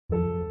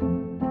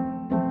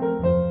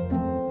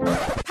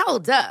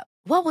Hold up.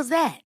 What was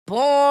that?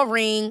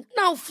 Boring.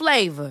 No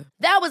flavor.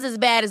 That was as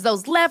bad as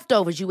those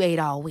leftovers you ate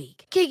all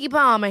week. Keke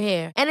Palmer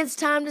here, and it's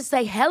time to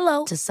say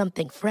hello to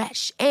something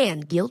fresh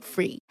and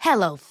guilt-free.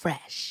 Hello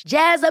Fresh.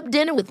 Jazz up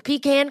dinner with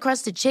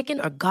pecan-crusted chicken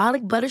or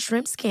garlic butter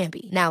shrimp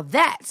scampi. Now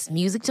that's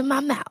music to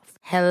my mouth.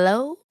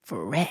 Hello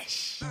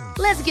Fresh.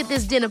 Let's get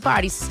this dinner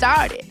party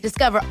started.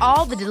 Discover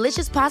all the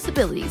delicious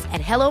possibilities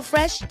at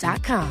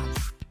hellofresh.com.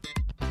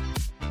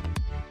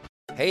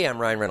 Hey, I'm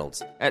Ryan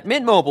Reynolds. At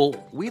Mint Mobile,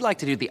 we like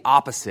to do the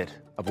opposite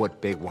of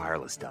what Big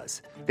Wireless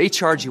does. They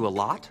charge you a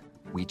lot,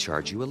 we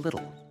charge you a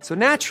little. So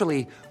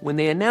naturally, when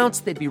they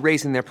announced they'd be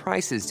raising their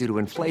prices due to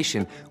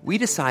inflation, we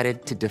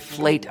decided to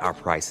deflate our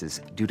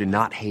prices due to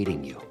not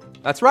hating you.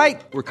 That's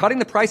right. We're cutting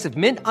the price of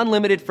Mint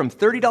Unlimited from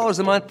 $30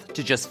 a month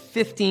to just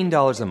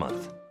 $15 a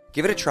month.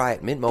 Give it a try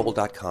at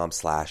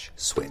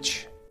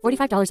mintmobile.com/switch.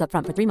 $45 up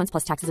front for 3 months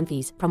plus taxes and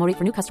fees. Promo rate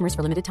for new customers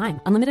for limited time.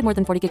 Unlimited more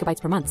than 40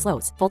 gigabytes per month.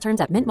 Slows full terms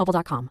at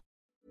mintmobile.com.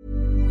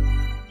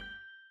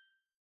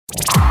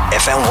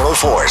 FM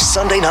 104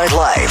 Sunday Night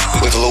Live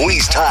with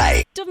Louise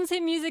Ty. Dublin's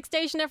hit music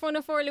station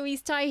F104,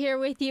 Louise Ty here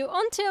with you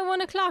until 1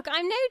 o'clock.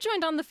 I'm now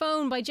joined on the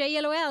phone by Jay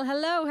Yellow L.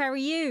 Hello, how are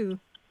you?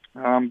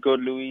 I'm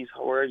good, Louise.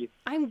 How are you?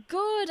 I'm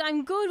good.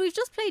 We've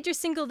just played your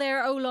single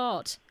there, Oh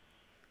Lord.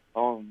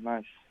 Oh,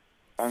 nice.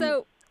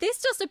 So,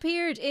 this just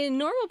appeared in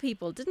Normal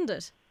People, didn't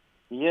it?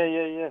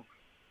 Yeah.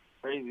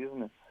 Crazy,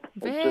 isn't it?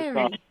 Very.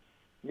 It's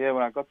just,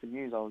 when I got the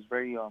news, I was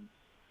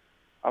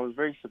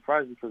very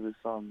surprised because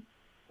it's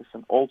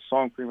an old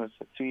song, pretty much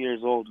like 2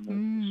 years old,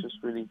 and it's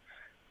just really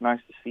nice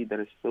to see that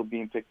it's still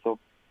being picked up.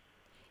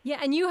 Yeah,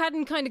 and you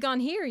hadn't kind of gone,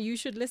 here, you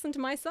should listen to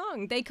my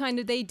song. They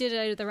did it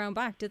out of their own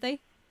back, did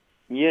they?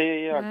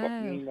 Yeah. Wow. I got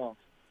an email,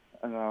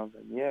 and I was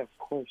like, yeah, of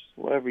course,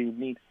 whatever you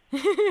need.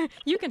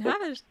 You can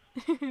have it.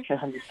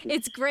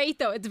 It's great,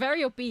 though. It's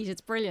very upbeat. It's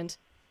brilliant.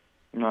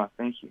 No,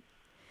 thank you.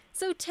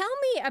 So tell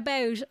me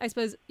about, I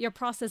suppose, your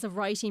process of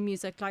writing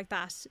music like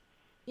that.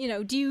 You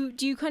know, do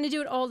you kind of do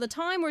it all the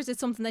time, or is it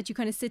something that you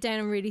kind of sit down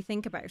and really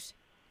think about?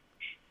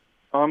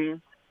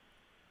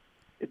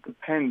 It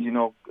depends, you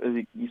know.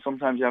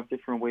 Sometimes you have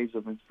different waves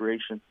of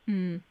inspiration.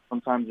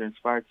 Sometimes you're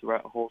inspired to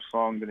write a whole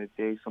song in a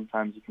day.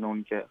 Sometimes you can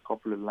only get a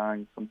couple of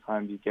lines.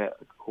 Sometimes you get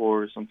a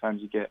chorus.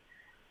 Sometimes you get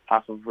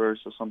half a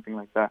verse or something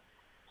like that.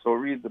 So it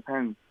really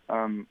depends.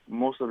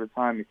 Most of the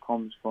time it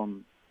comes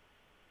from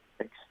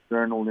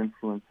external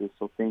influences,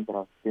 so things that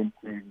I've been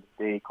through in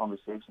the day,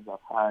 conversations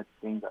I've had,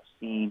 things I've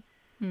seen,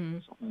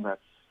 something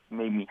that's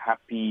made me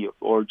happy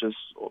or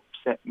just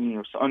upset me,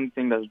 or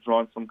something that's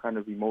drawn some kind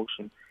of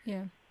emotion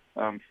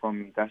from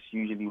me. That's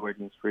usually where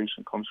the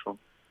inspiration comes from.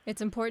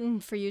 It's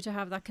important for you to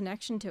have that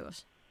connection to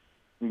it.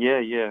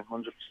 Yeah,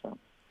 100%.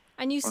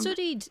 And you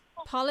studied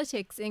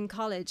politics in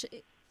college.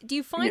 Do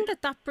you find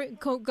that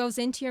goes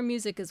into your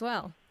music as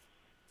well?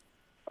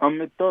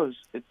 It does.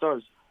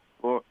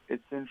 But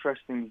it's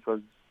interesting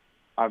because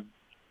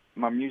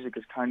my music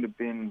has kind of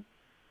been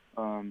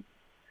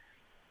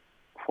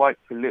quite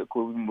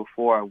political even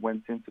before I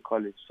went into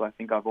college. So I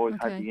think I've always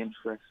had the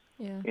interest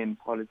in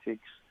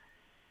politics,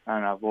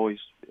 and I've always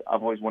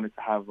wanted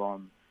to have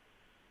a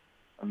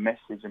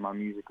message in my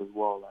music as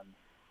well, and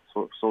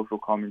sort of social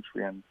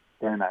commentary. And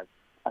then I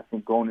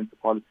think going into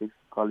politics in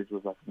college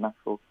was like a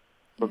natural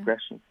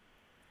progression.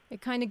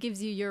 It kind of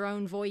gives you your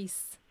own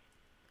voice.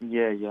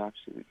 Yeah,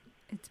 absolutely.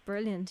 It's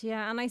brilliant,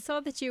 yeah. And I saw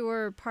that you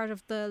were part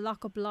of the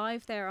Lock Up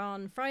Live there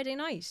on Friday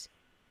night.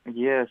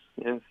 Yes.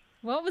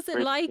 What was it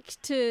like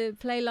to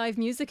play live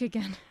music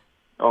again?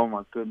 Oh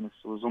my goodness,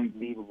 it was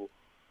unbelievable.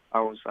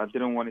 I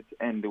didn't want it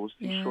to end. It was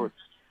too short.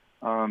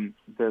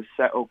 The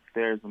setup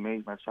there is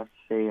amazing. I just have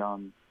to say, I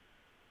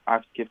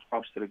have to give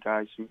props to the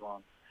guys who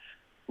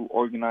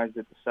organized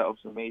it. The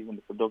setup's amazing,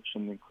 the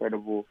production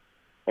incredible,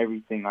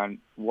 everything. I'm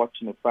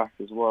watching it back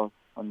as well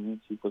on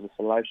YouTube because it's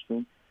a live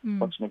stream.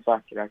 Watching it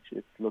back,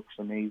 it looks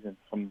amazing,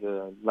 from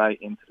the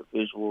lighting to the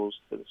visuals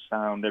to the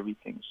sound.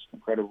 Everything's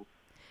incredible.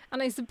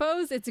 And I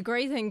suppose it's a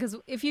great thing because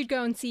if you'd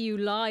go and see you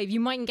live,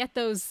 you mightn't get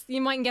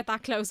that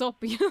close up,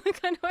 you know,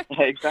 kind of way.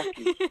 Yeah,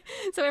 exactly.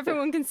 So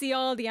everyone can see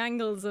all the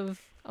angles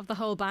of the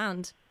whole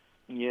band.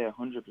 Yeah,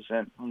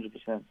 100%.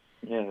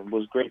 Yeah, it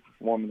was great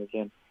performing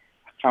again.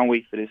 I can't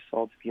wait for this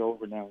all to be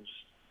over now. Just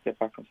get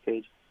back on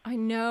stage. I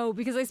know,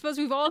 because I suppose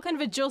we've all kind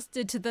of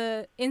adjusted to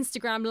the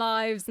Instagram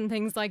lives and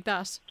things like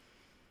that.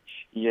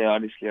 Yeah,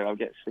 honestly, I'll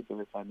get sick of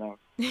it by now.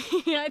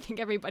 Yeah, I think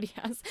everybody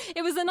has.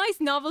 It was a nice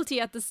novelty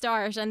at the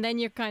start, and then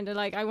you're kind of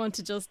like, I want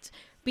to just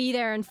be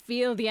there and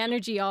feel the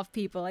energy of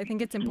people. I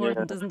think it's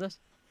important, isn't it?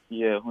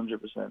 Yeah,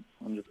 100%.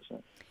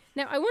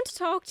 Now, I want to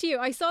talk to you.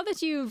 I saw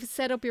that you've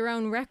set up your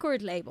own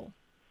record label.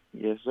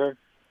 Yes, sir.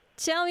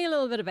 Tell me a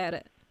little bit about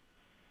it.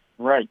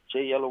 Right,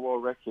 J Yellow Wall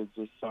Records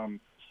is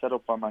set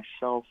up by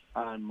myself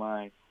and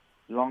my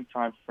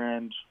longtime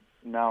friend,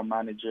 now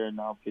manager,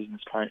 now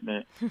business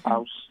partner,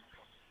 House.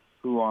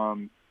 Who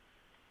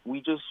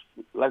we've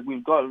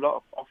got a lot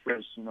of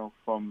offers, you know,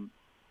 for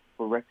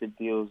record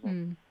deals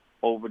and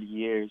over the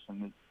years,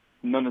 and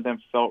none of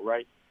them felt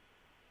right.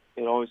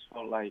 I always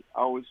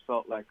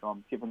felt like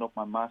giving up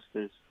my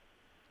masters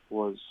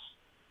was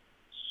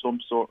some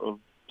sort of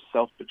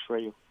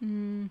self-betrayal,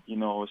 you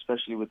know,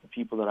 especially with the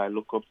people that I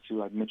look up to,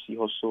 like Nipsey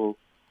Hussle,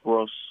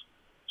 Russ,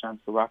 Chance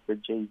the Rapper,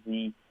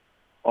 Jay-Z,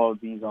 all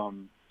these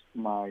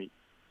my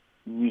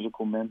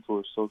musical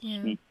mentors, so to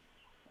speak.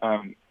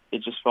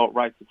 It just felt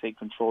right to take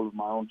control of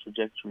my own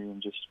trajectory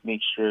and just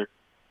make sure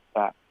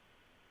that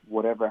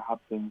whatever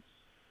happens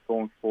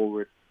going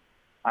forward,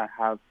 I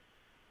have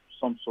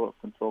some sort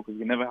of control, because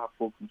you never have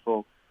full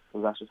control,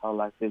 because that's just how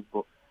life is,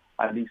 but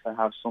at least I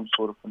have some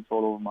sort of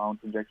control over my own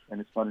trajectory,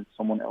 and it's not in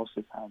someone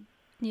else's hands.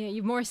 Yeah,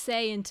 you've more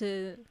say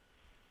into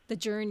the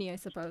journey, I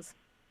suppose.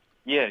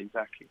 Yeah,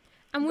 exactly.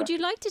 And would you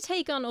like to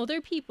take on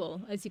other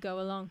people as you go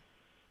along?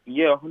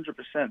 Yeah,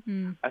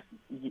 100%.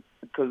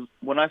 Because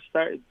when I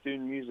started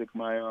doing music,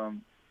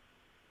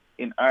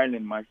 in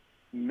Ireland,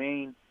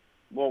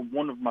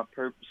 one of my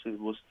purposes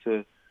was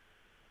to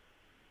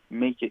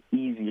make it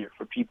easier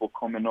for people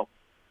coming up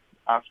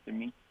after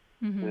me,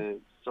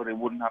 so they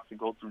wouldn't have to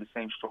go through the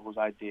same struggles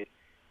I did,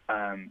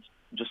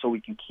 just so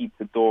we can keep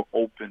the door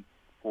open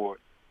for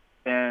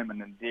them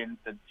and then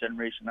the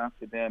generation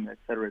after them, et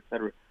cetera, et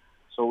cetera.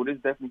 So it is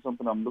definitely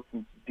something I'm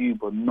looking to do,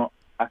 but not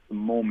at the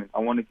moment. I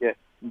want to get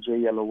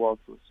JLOL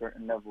to a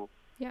certain level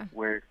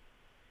where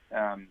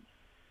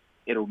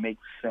it'll make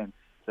sense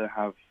to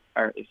have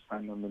artists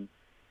sign on them.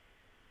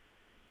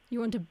 You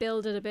want to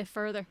build it a bit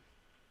further.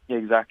 Yeah,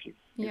 exactly.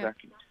 Yeah.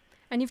 Exactly.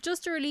 And you've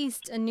just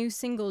released a new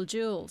single,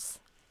 Jules.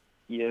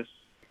 Yes.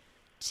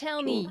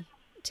 Tell me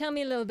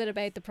a little bit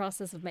about the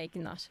process of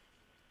making that.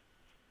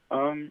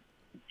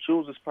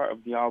 Jules is part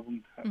of the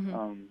album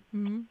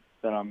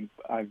that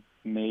I've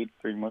made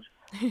pretty much.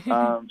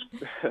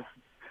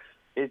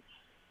 It's,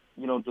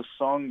 you know, the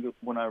song,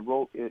 when I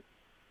wrote it,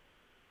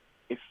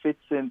 it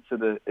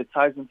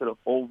ties into the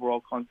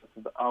overall concept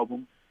of the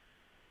album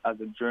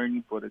as a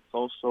journey, but it's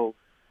also,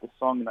 the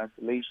song in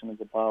isolation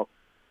is about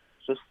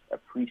just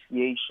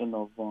appreciation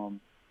of,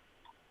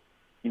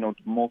 you know,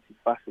 the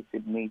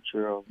multifaceted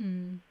nature of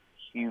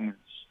humans,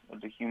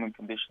 of the human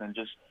condition, and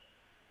just,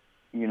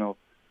 you know,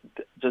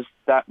 just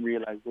that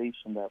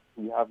realization that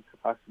we have a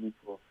capacity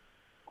for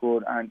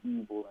good and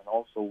evil, and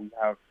also we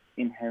have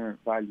inherent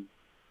value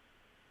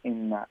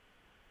in that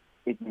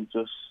it may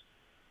just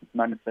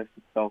manifest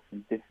itself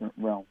in different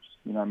realms.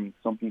 You know what I mean?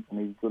 Some people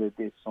may be good at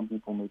this, some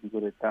people may be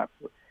good at that,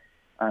 but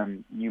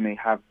you may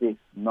have this,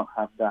 not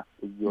have that,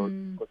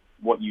 but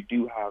what you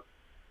do have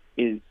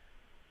is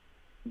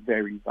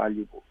very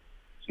valuable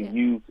to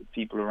you, to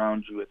people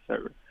around you,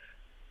 etc.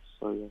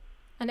 So yeah.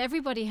 And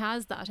everybody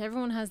has that.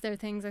 Everyone has their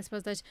things, I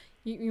suppose, that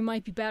you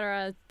might be better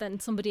at than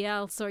somebody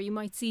else, or you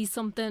might see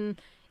something,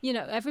 you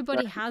know,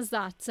 everybody has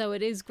that. So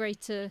it is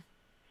great to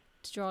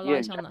draw a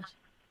light on that.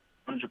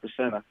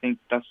 100%. I think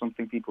that's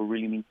something people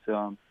really need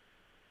to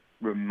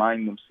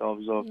remind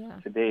themselves of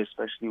today,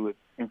 especially with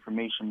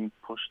information being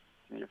pushed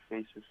to your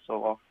faces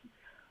so often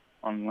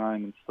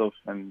online and stuff.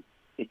 And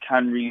it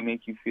can really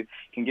make you feel,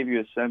 it can give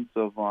you a sense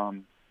of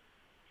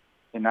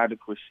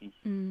inadequacy.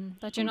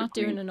 That you're not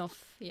doing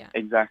enough. Yeah.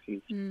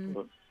 Exactly.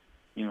 But,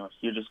 you know,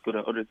 you're just good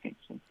at other things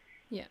and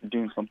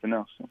doing something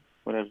else,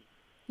 whatever.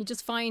 You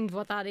just find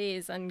what that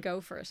is and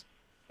go for it.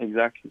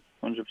 Exactly.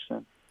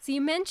 100%. So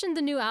you mentioned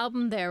the new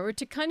album there. We're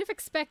to kind of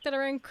expect that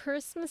around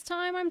Christmas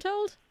time, I'm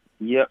told?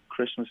 Yep,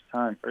 Christmas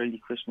time. Early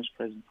Christmas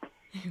present.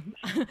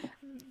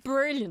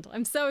 Brilliant.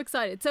 I'm so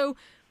excited. So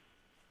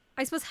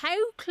I suppose,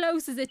 how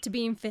close is it to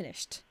being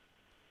finished?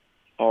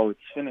 Oh,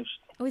 it's finished.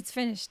 Oh, it's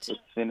finished. It's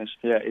finished,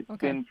 yeah. It's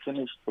been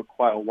finished for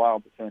quite a while,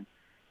 but then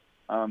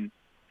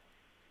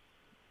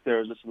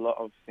there's just a lot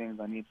of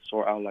things I need to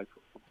sort out, like,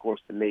 of course,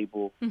 the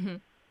label,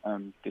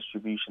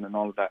 distribution and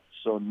all of that.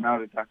 So now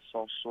that that's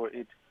all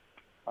sorted,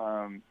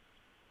 I'm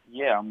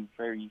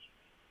very,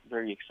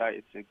 very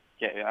excited to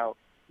get it out.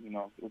 You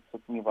know, it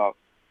took me about,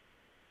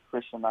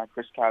 Chris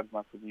Cabs,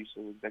 my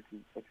producer,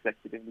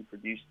 executively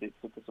produced it. It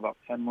took us about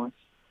 10 months.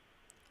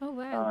 Oh,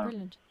 wow,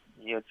 brilliant.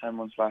 Yeah, 10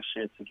 months last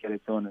year to get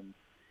it done. And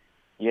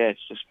yeah,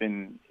 it's just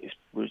been,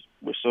 we're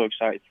so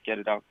excited to get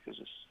it out, because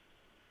it's,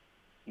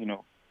 you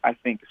know, I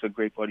think it's a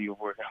great body of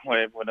work. I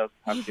want everyone else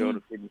to have their own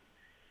opinion.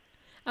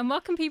 And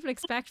what can people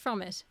expect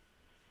from it?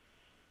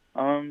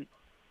 They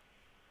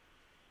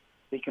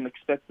can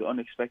expect the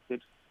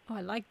unexpected. Oh,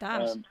 I like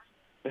that.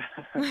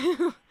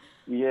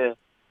 Yeah,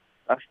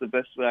 that's the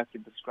best way I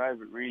could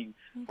describe it, really.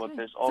 Okay. But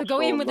there's also, so go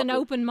in with an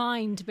open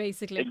mind,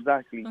 basically.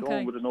 Exactly. Okay. Go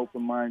in with an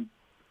open mind.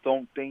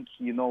 Don't think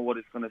you know what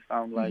it's going to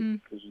sound like,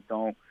 because you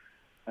don't.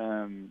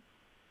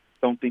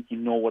 Don't think you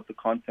know what the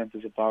content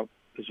is about,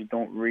 because you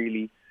don't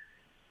really.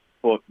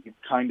 But you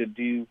kind of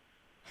do,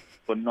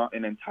 but not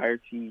in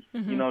entirety.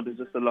 You know, there's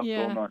just a lot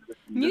going on.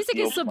 Music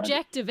is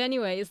subjective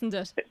anyway, isn't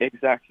it?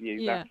 Exactly.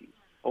 Yeah.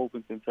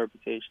 Open to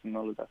interpretation and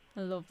all of that.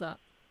 I love that.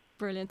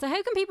 Brilliant. So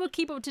how can people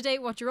keep up to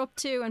date what you're up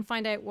to and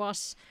find out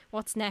what's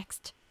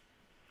next?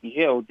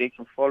 Yeah, well, they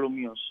can follow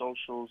me on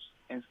socials,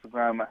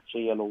 Instagram at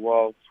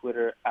JYellowWall,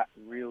 Twitter at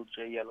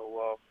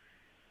RealJYellowWall,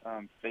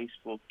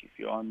 Facebook if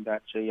you're on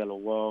that,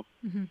 JYellowWall.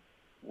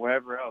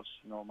 Wherever else,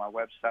 you know, my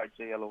website,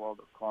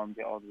 jyellowwall.com,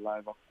 get all the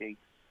live updates.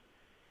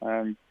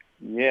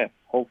 yeah,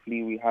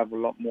 hopefully we have a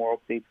lot more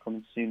updates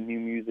coming soon, new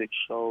music,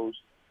 shows,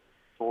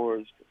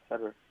 tours,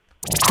 etc.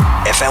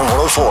 FM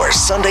 104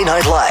 Sunday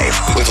Night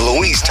Live with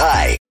Louise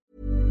Ty.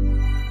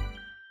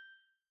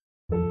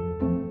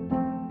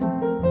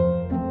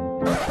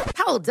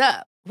 Hold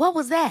up. What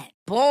was that?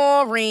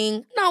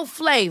 Boring. No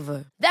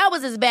flavor. That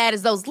was as bad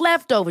as those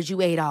leftovers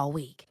you ate all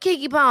week.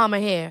 Keke Palmer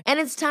here, and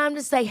it's time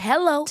to say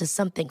hello to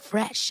something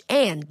fresh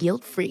and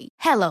guilt-free.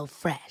 Hello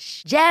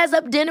Fresh. Jazz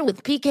up dinner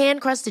with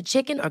pecan-crusted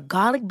chicken or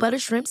garlic butter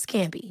shrimp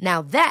scampi.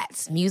 Now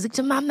that's music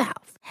to my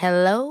mouth.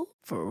 Hello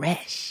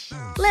Fresh.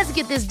 Let's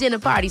get this dinner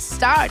party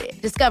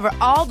started. Discover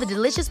all the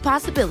delicious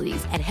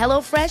possibilities at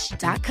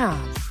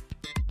HelloFresh.com.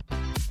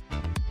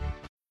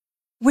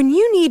 When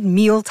you need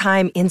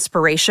mealtime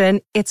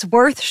inspiration, it's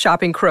worth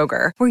shopping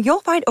Kroger, where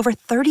you'll find over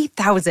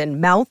 30,000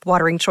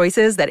 mouth-watering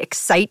choices that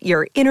excite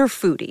your inner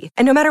foodie.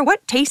 And no matter what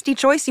tasty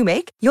choice you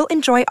make, you'll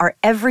enjoy our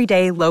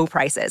everyday low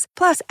prices,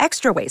 plus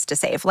extra ways to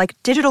save, like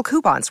digital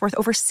coupons worth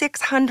over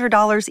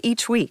 $600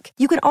 each week.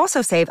 You can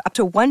also save up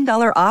to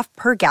 $1 off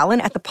per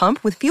gallon at the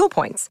pump with fuel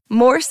points.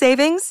 More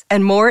savings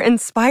and more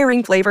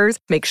inspiring flavors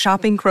make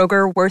shopping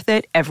Kroger worth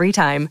it every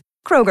time.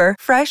 Kroger,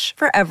 fresh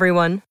for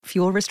everyone.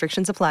 Fuel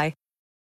restrictions apply.